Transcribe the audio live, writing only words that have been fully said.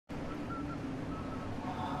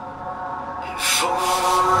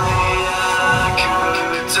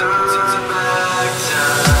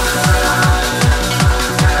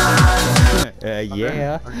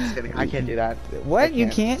Yeah. I'm just kidding. I can't do that. What? You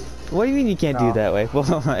can't? What do you mean you can't do that way? Well,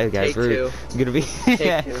 hey guys, Take we're two. gonna be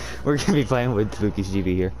Take two. we're gonna be playing with Spooky's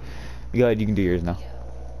GB here. Go ahead, you can do yours now.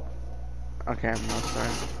 Okay, I'm gonna start.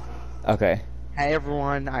 Okay. Hey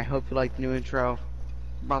everyone, I hope you like the new intro.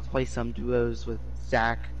 I'm about to play some duos with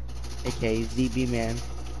Zach, aka ZB Man.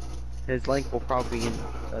 His link will probably be in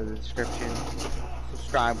the description.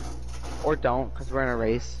 Subscribe or don't, cause we're in a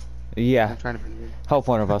race. Yeah. I'm trying to beat it. Help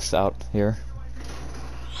one of us out here.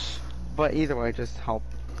 But either way, just help.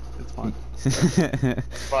 It's fun.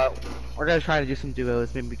 But we're gonna try to do some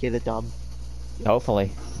duos, maybe get a dub.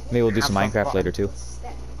 Hopefully. Maybe we'll do Have some some Minecraft fun. later too.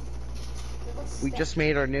 We just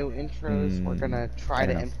made our new intros. We're gonna try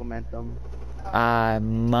to implement them.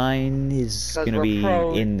 Mine is 'Cause gonna we're be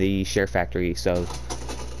pro- in the share factory, so I'm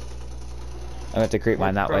gonna have to create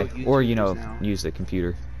mine that pro way, or you YouTubers know, now. use the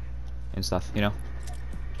computer and stuff. You know.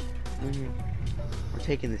 We're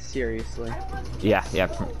taking this seriously. Yeah, yeah,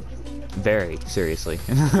 very seriously.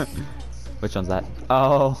 Which one's that?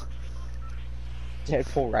 Oh.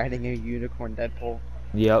 Deadpool riding a unicorn. Deadpool.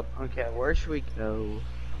 Yep. Okay, where should we go?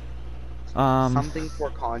 Something for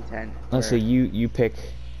content. Let's see. You pick.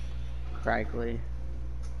 Cragly.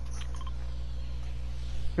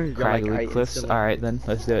 Cragly Cliffs. All right, then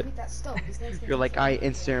let's do it. You're like, I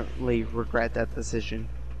instantly regret that decision.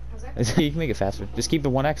 You can make it faster. Just keep the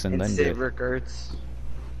 1x and then do Instant it. regrets.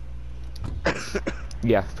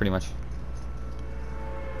 Yeah, pretty much.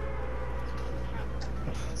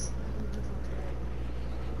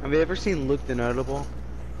 Have you ever seen Luke the Notable?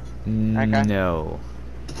 guy? No.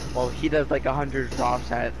 Well, he does like 100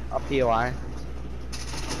 drops at a POI.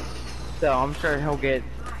 So I'm sure he'll get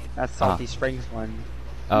that Salty Springs one.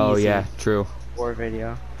 Oh easy yeah, true. for a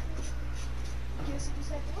video.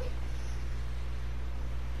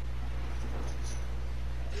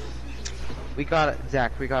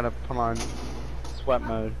 Zach, we gotta put on sweat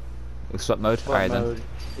mode. Sweat mode. All Sweat right then. mode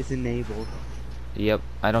is enabled. Yep.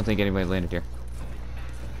 I don't think anybody landed here.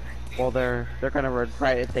 Well, they're gonna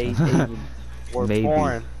regret if they even were Maybe.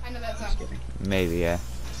 born. I know that sounds good. Maybe, yeah.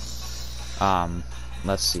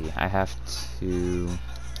 Let's see. I have to.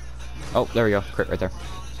 Oh, there we go. Crit right there.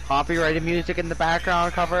 Copyrighted music in the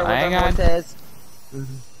background. Cover it with Hang our on. voices.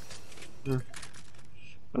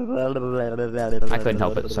 I couldn't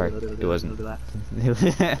help it. Sorry, it wasn't.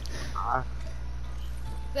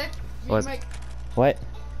 Zach, What? Mike, What?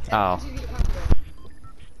 Oh.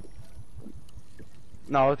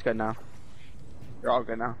 No, it's good now. You're all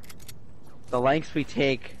good now. The lengths we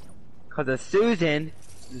take, cause of Susan.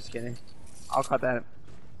 Just kidding. I'll cut that.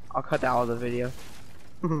 I'll cut that out of the video.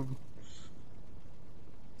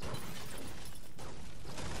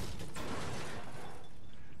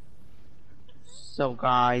 So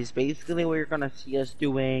guys, basically what you're gonna see us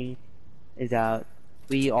doing is that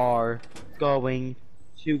we are going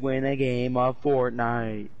to win a game of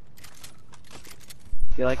Fortnite.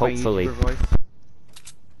 You like Hopefully. my YouTuber voice?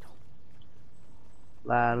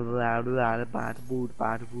 La la la la ba da boo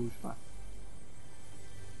ba da boo ba.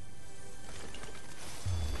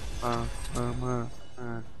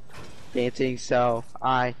 Dancing so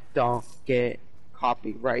I don't get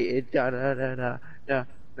copyrighted. Da da da da da.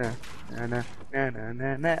 Na na na na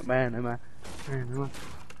na na na na na na.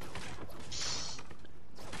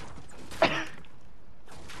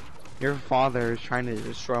 Your father is trying to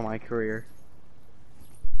destroy my career.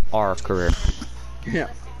 Our career. Yeah,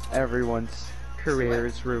 everyone's career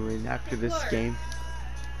is ruined after this game.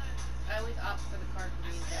 I always opt for the card for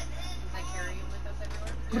me that I carry it with us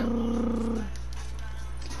everywhere.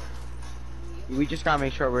 We just gotta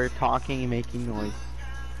make sure we're talking and making noise.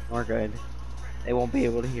 We're good. They won't be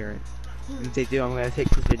able to hear it. If they do, I'm gonna take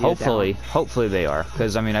this video Hopefully, down. hopefully they are.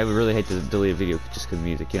 Because I mean, I would really hate to delete a video just because of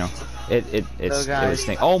music. You know, it was guys,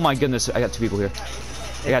 thing. Oh my goodness! I got two people here.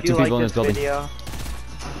 I got two people in this building. Video,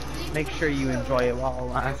 make sure you enjoy it while it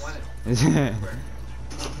lasts.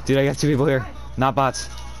 Dude, I got two people here. Not bots.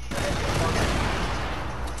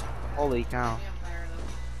 Holy cow!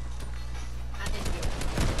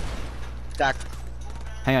 Zach,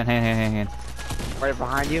 Hang on. right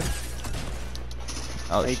behind you.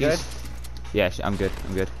 Oh, Are you she's... good? Yeah, I'm good.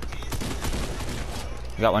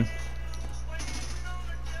 Got one.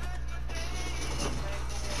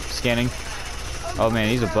 Scanning. Oh man,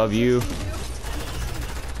 he's above you.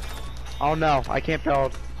 Oh no, I can't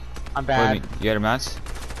build. I'm What do you bad. mean? You got your mounts?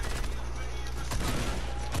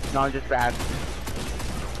 No, I'm just bad.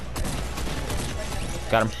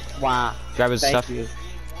 Got him. Wow. Grab his Thank stuff. you.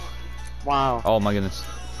 Wow. Oh my goodness.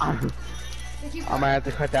 They keep I might have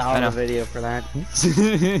to cut that out I of the know. video for that.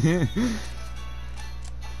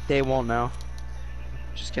 They won't know.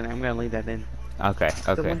 Just kidding, I'm gonna leave that in. Okay,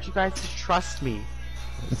 I okay. want you guys to trust me.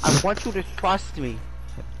 I want you to trust me.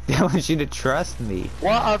 I want you to trust me.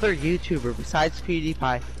 What other YouTuber besides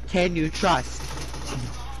PewDiePie can you trust?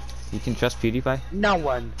 You can trust PewDiePie? No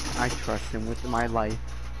one. I trust him with my life.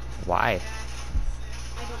 Why?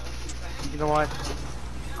 You know what?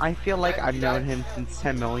 I feel like I've known him since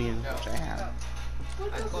 10 million, which I have.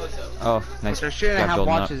 Oh, nice. Which I shouldn't job have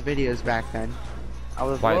building watched up. his videos back then. I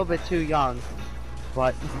was Why? a little bit too young,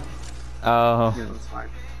 but Oh. you know, it's fine.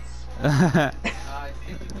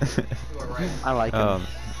 I like him.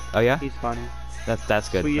 Oh yeah? He's funny. That's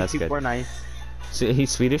good. Swedish That's people good. are nice. So he's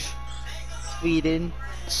Swedish? Sweden.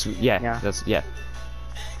 Yeah, Yeah. that's yeah.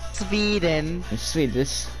 Sweden.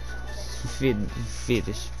 Swedish.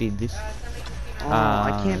 Swedish. Oh,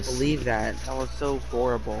 I can't s- believe that. That was so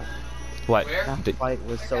horrible. What? That Did- fight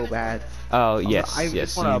was so bad. oh yes, I yes.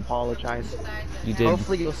 just want to apologize. You did.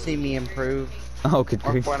 Hopefully you'll see me improve, Oh, good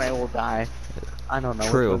or grief. Fortnite will die. I don't know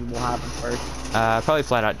True. which one will happen first. Probably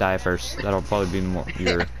flat out die first. That'll probably be more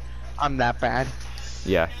your. I'm that bad.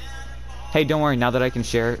 Yeah. Hey, don't worry. Now that I can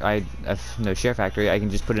share, no share factory. I can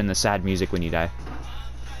just put in the sad music when you die.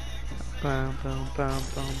 Bum, bum, bum,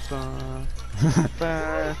 bum, bum.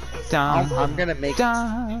 Bum. Dun, I'm gonna make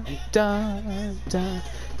dun, dun, dun.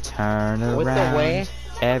 Turn with the around way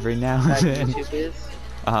every now that and then. YouTube is.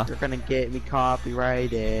 Uh huh. You're gonna get me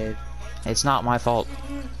copyrighted. It's not my fault.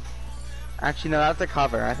 Actually, no, that's a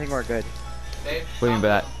cover. I think we're good. Dave, What do you mean by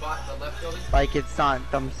that? The left building? Like it's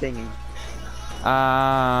not them singing,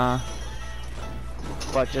 Oh,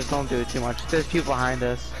 but just don't do it too much. There's people behind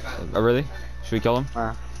us. really? Should we kill him? Why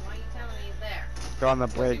are you telling me he's there? They're on the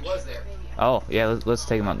He bridge. was there. Oh, yeah. Let's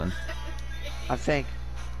take him out then. I think.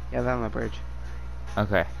 Yeah, they're on the bridge.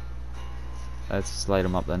 Okay. Let's light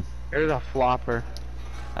him up then. There's a flopper.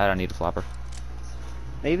 I don't need a flopper.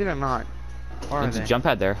 Maybe they're not. Or are There's they? a jump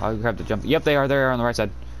pad there. I'll grab the jump. Yep, they are. They're on the right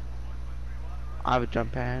side. I have a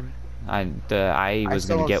jump pad. I was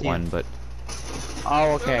still gonna don't get see one, him. but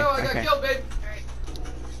Oh, okay. No, I got Okay. killed, babe.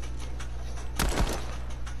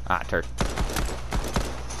 turd.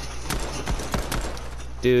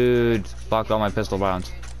 Dude, blocked all my pistol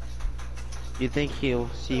rounds. You think he'll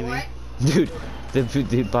see me? What? Dude, the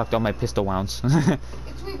dude blocked all my pistol rounds.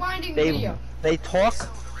 It's rewinding the video. They talk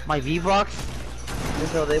my V-Bucks, and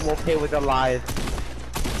so they will pay with their lives.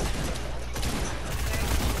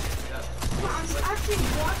 I'm actually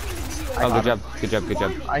watching the video. Oh, good job, good job, good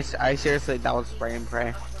job. I seriously, that was spray and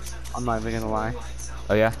pray. I'm not even gonna lie.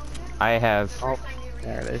 Oh yeah, I have. Oh,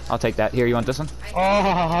 there it is. I'll take that. Here, you want this one?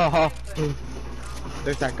 Oh,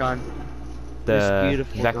 there's that gun. This The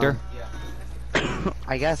beautiful Vector.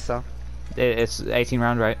 I guess so. It's 18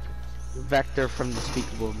 round, right? Vector from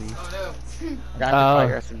Despicable Me. Oh That's Oh. a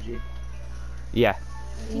fire SMG. Yeah.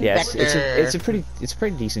 Yeah, it's a Vector.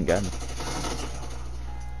 pretty decent gun.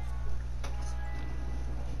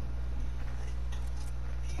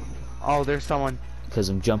 Oh, there's someone. Cause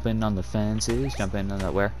I'm jumping on the fences, jumping on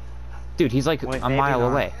that where? Dude, he's like Wait, a maybe mile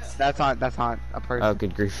not. away. That's not a person. Oh,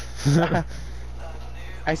 good grief.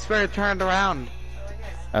 I swear it turned around.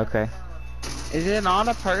 Okay. Is it not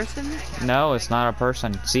a person? No, it's not a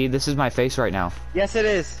person. See, this is my face right now. Yes, it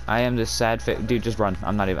is. I am this sad face. Dude, just run.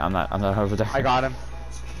 I'm not over there. I got him.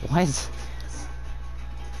 What?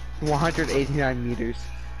 189 meters.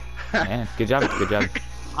 Man, good job, good job.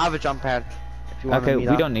 I have a jump pad. If you want Okay, to we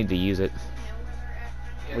meet up. don't need to use it.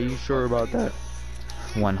 Are you sure about that?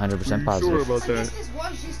 100% positive. about This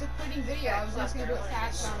was just a quitting video. I was just gonna do it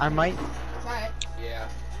fast. I might. Try it. Yeah.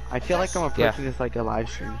 I feel like I'm approaching this like a live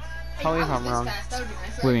stream. Tell me if I'm wrong. Fast, that would be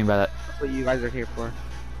nice. What do you mean by that? That's what you guys are here for.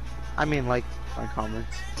 I mean, like my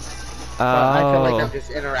comments. But I feel like Oh, I'm just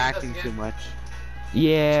interacting too much.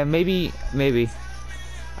 yeah, maybe.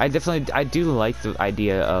 I do like the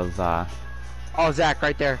idea of, Oh, Zach,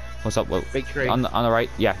 right there. what's up, whoa, Big tree. on the right?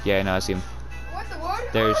 Yeah, I know, I see him. What the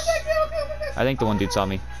what? There's- Oh, okay. I think the one dude saw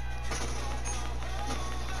me.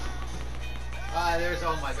 There's,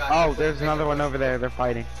 oh my god. Oh, there's another one over there. They're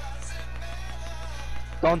fighting.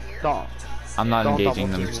 Don't. I'm not Don't engaging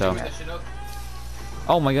double them, team so. me.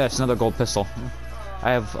 Oh my gosh, another gold pistol.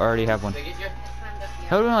 I already have one. They get you?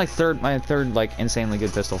 That would be my third like insanely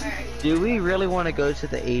good pistol. Do we really want to go to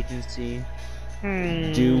the agency?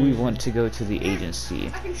 Do we want to go to the agency?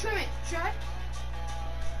 I can trim it. Try.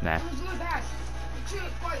 Nah. It was really bad. I trimmed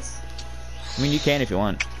it twice. I mean, you can if you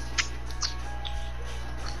want.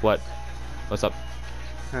 What? What's up?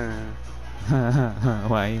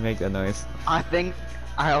 Why you make that noise?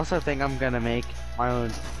 I also think I'm gonna make my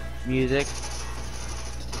own music.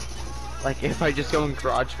 Like if I just go in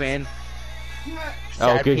GarageBand, Oh,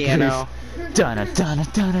 sad good piano, grief. Donna, Donna,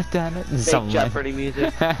 Donna, Donna. fake Something like Jeopardy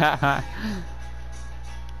music.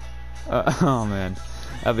 oh man,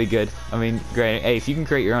 that'd be good. I mean, great. Hey, if you can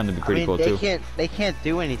create your own, that'd be pretty cool too. They can't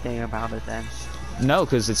do anything about it then. No,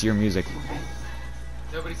 because it's your music.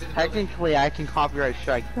 Nobody's in the building. Technically, I can copyright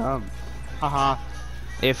strike them. Haha.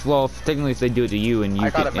 Well, technically, if they do it to you and I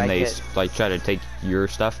you gotta can, and make they it. like try to take your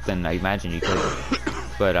stuff, then I imagine you could.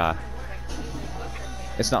 But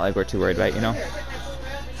it's not like we're too worried about it, you know.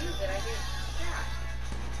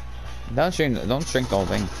 Don't shrink the whole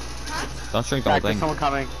thing. Don't shrink the whole Back, there's thing. someone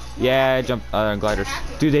coming. Yeah, jump gliders.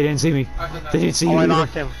 Dude, they didn't see me. They didn't see Oh, me. I either.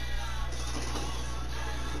 knocked him.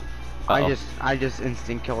 Uh-oh. I just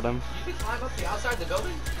instant killed him. You can climb up the outside of the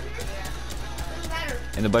building?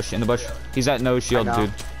 In the bush, in the bush. He's at no shield, know.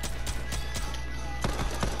 dude.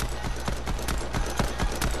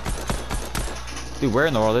 Dude, where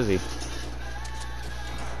in the world is he?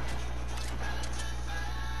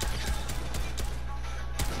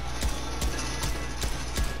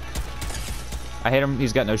 I hit him.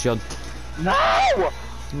 He's got no shield. No!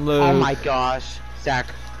 Luke. Oh my gosh, Zach.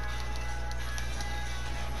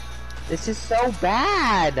 This is so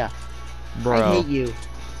bad. Bro. I hate you.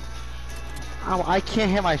 Oh, I can't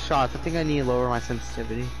hit my shots. I think I need to lower my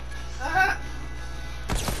sensitivity.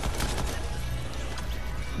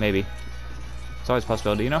 Maybe. It's always a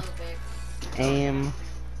possibility, you know? Aim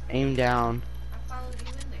down. I followed you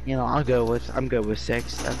in there. You know, I'm good with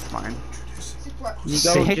 6. That's fine. You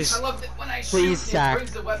go 6? just. I love that when I Please, shoot, Zach. it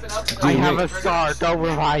brings the weapon up. I Dude, have wait. a scar. Don't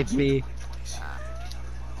revive me.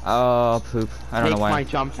 Oh, poop. I don't Take know why. my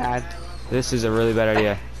jump pad. This is a really bad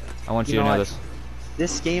idea. I want you, You to know know what? this.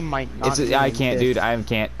 This game might not. I even can't, dude. exist. I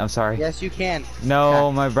can't. I'm sorry. Yes, you can.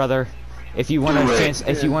 No, my brother. If you want a Do it. chance,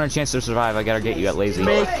 if you want a chance to survive, I gotta get you at lazy.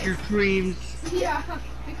 Make your dreams, Yeah,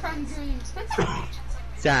 become dreams.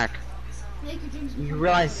 Zach. Make your dreams. You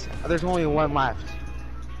realize there's only one left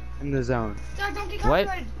in the zone. Zach, don't get What?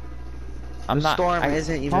 copyrighted. I'm The not. storm I,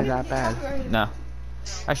 isn't even that bad. Copyrighted. No,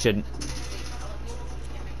 I shouldn't.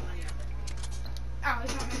 Ow,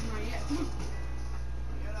 it's not making mine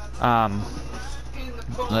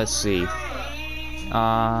yet. Let's see.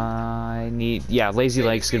 I need. Yeah, lazy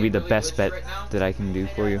legs could be the best bet that I can do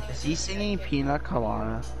for you. Is he singing Pina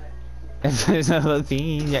Colada?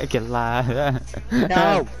 Pina colada.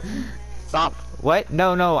 No! Stop. What?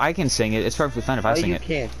 No, I can sing it. It's perfectly fine if I Oh, sing you it.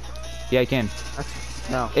 can. Yeah, I can.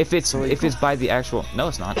 No. If it's illegal. by the actual. No,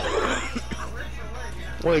 it's not.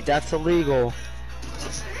 Wait, that's illegal.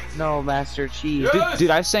 No, Master Chief.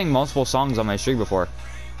 Dude, I've sang multiple songs on my stream before.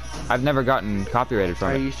 I've never gotten copyrighted from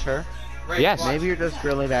Are it. you sure? Right, Yes. watch. Maybe you're just a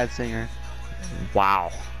really bad singer.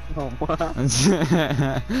 Wow. Oh, what?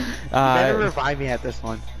 Better uh, revive me at this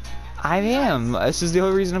one. I am. This is the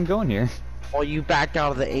only reason I'm going here. Well, you backed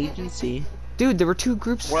out of the agency. Dude, there were 2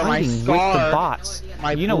 groups Where my fighting with the scar- bots.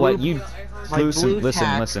 my You know blue- what? You my blue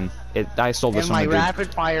listen. tack I stole this And from my a dude.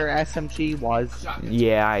 rapid fire SMG was.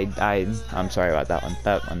 Yeah, I'm sorry about that one.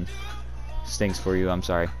 That one stinks for you. I'm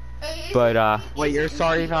sorry. But Wait, you're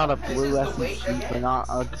sorry about a blue SMG, but not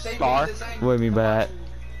a star? what do you mean by that?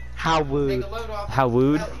 How Take wooed? a load off. How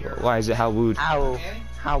wooed? Why is it how wooed? How?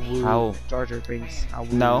 How wooed? How- Jar Jar Binks. How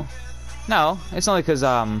wooed? No, it's only because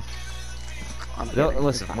I'm no, kidding.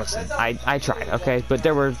 listen. I tried, okay, but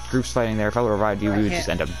there were groups fighting there. If I would have revived you, we would just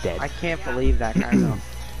end up dead. I can't believe that guy though.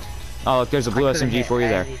 Oh, look, there's a blue I couldn't SMG hit for you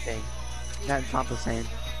there. anything. That's not the same.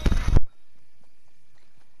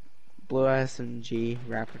 Blue SMG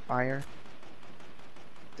rapid fire.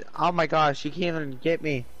 Oh my gosh, you can't even get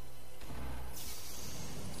me.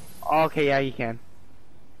 Okay, yeah, you can.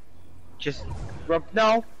 Just rub.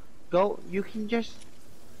 No, go. You can just.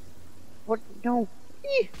 What? No.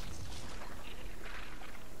 Eeh.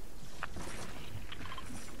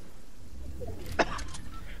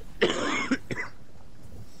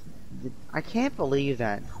 I can't believe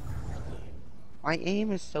that. My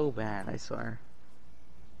aim is so bad, I swear.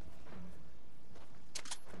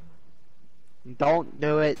 Don't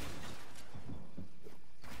do it.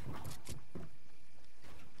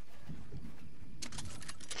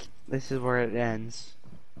 This is where it ends.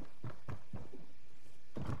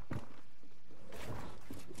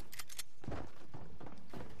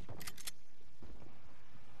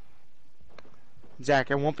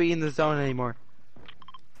 Zach, I won't be in the zone anymore.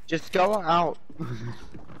 Just go out.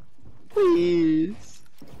 Please.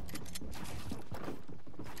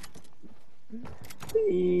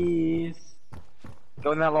 Please.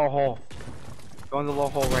 Go in that little hole. Go in the little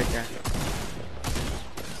hole right there.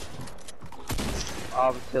 Oh,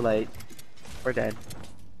 it's too late. We're dead.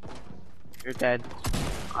 You're dead.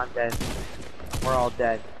 I'm dead. We're all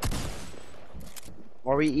dead.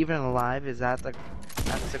 Are we even alive? That's the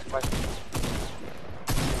question.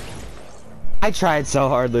 I tried so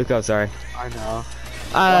hard, Luke. I'm sorry. I know.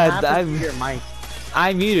 What happened to your mic?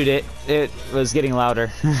 I muted it. It was getting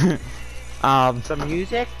louder. Some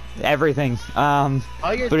music? Everything. Oh,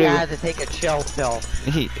 your but dad had to take a chill pill.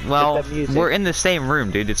 Well, With the music. we're in the same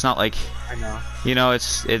room, dude. It's not like, I know. you know,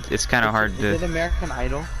 it's kind of hard Is to. it American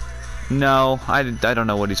Idol? No, I don't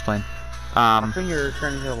know what he's playing. How come you're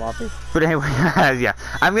returning to the lobby? But anyway, yeah,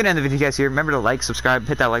 I'm gonna end the video, guys. Here, remember to like, subscribe,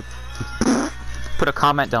 hit that like, put a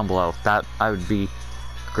comment down below. That I would be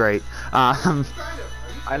great. I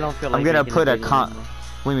don't feel like I'm gonna making put a video con. anymore.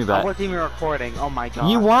 What do you mean I by wasn't even recording. Oh my god.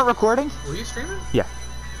 You weren't recording? Were you streaming? Yeah.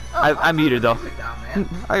 Oh, I'm muted though. Music down, man.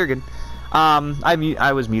 Oh, you're good.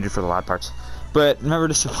 I was muted for the loud parts. But remember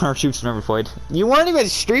to support our troops. Remember, Floyd. You weren't even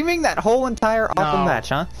streaming that whole entire awful No. match,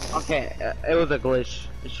 huh? Okay, it was a glitch.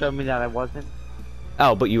 It showed me that I wasn't.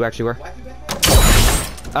 Oh, but you actually were. Wifey back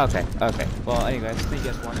there? Okay. Okay. Well, anyways, thank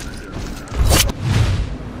you guys for watching. See you.